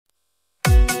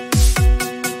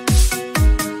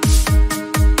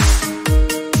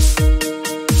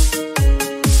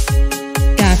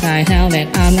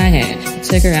it on my head.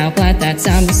 Figure out what that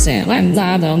sound is in. I'm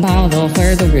lava model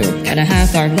for the roof. Got a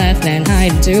half hour left and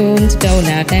I'm doomed. Don't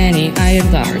have any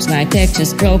iron bars. My pick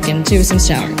just broke into some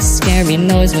shards. Scary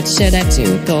noise, what should I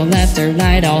do? Go left or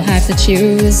right, I'll have to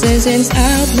choose. Isn't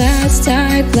out last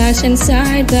time, flash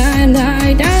inside the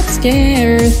night. I'm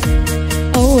scared.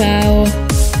 Oh wow.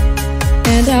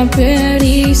 And I'm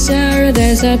pretty sure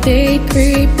there's a big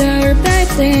creeper back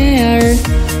there.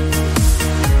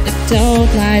 Don't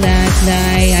lie that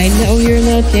night. I know you're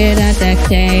looking at that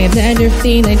cave and you're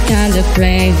feeling kinda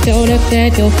brave. Go to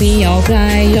bed, you'll be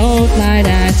alright. Don't lie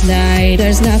that night.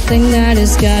 There's nothing that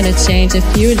is gonna change if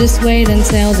you just wait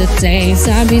until the day.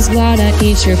 Zombies wanna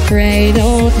eat your prey.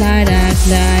 Don't lie that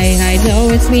night. I know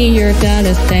it's me you're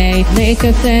gonna thank. Make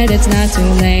a bed, it's not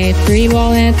too late. 3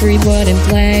 wall and 3 wooden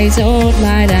plates. Don't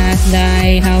lie that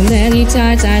night. How many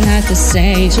times I'd have to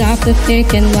say, drop the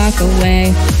pick and walk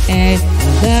away. And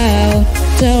no,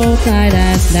 don't lie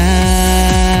that night.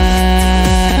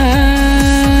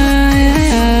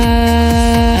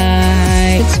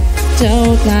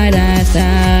 Don't lie that night.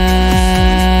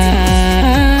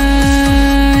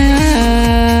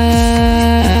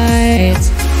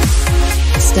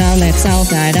 Stomach's all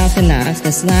tied up and off.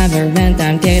 This labyrinth,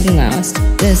 I'm getting lost.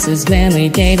 This is really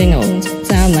getting old.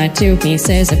 Sound like 2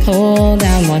 pieces of coal.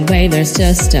 Down one way, there's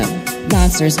just a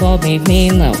monsters won't leave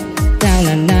me low. Down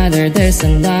another, there's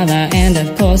some lava, and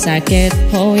of course I get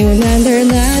pulled. You remember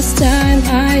last time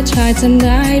I tried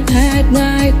tonight at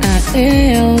night? I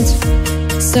failed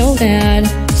so bad.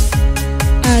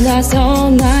 I lost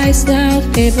all my stuff,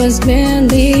 it was been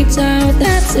leaked out,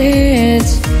 that's it.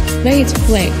 Wait,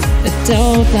 but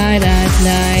don't lie that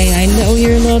night. I know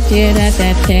you're looking at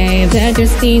that cave and you're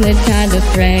feeling kinda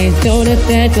brave. Go to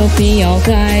bed, you'll be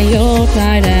alright. You'll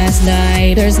lie that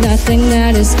night. There's nothing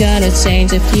that is gonna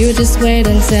change if you just wait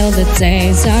until the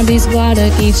day. Zombies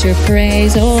wanna eat your prey.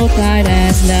 Don't lie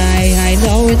that night. I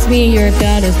know it's me you're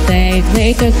gonna thank.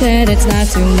 Make a bed, it's not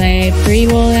too late. 3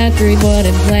 wool and 3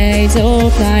 wooden plates.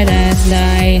 Don't lie that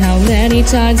night. How many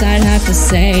times I'd have to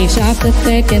say, chop the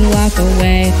pick and walk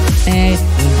away. Hey,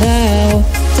 no,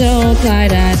 don't lie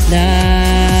that night.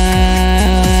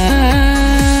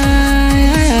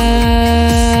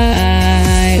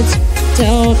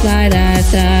 Don't lie that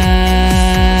night.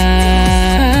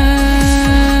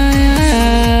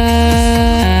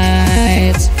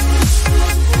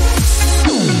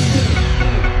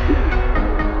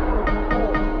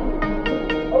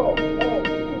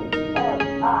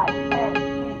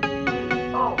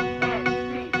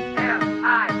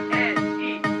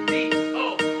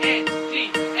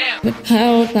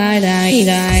 Don't lie that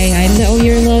night. I know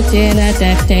you're looking at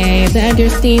that cave and you're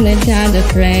feeling kinda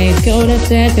brave. Go to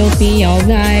bed, you'll be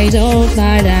alright. Don't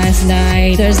lie that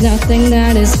night. There's nothing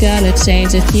that is gonna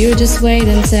change if you just wait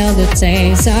until the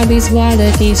day. Zombies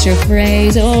wanna eat your prey.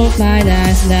 Don't lie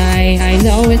that night. I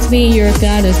know it's me you're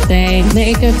gonna thank.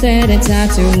 Make a bed, it's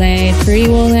not too late. 3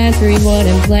 wool and 3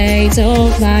 wooden plates.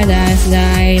 Don't lie that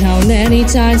night. How many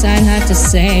times I'd have to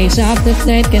say, chop the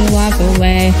pick and walk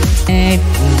away. Hey,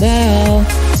 no,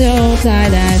 don't lie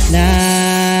that night.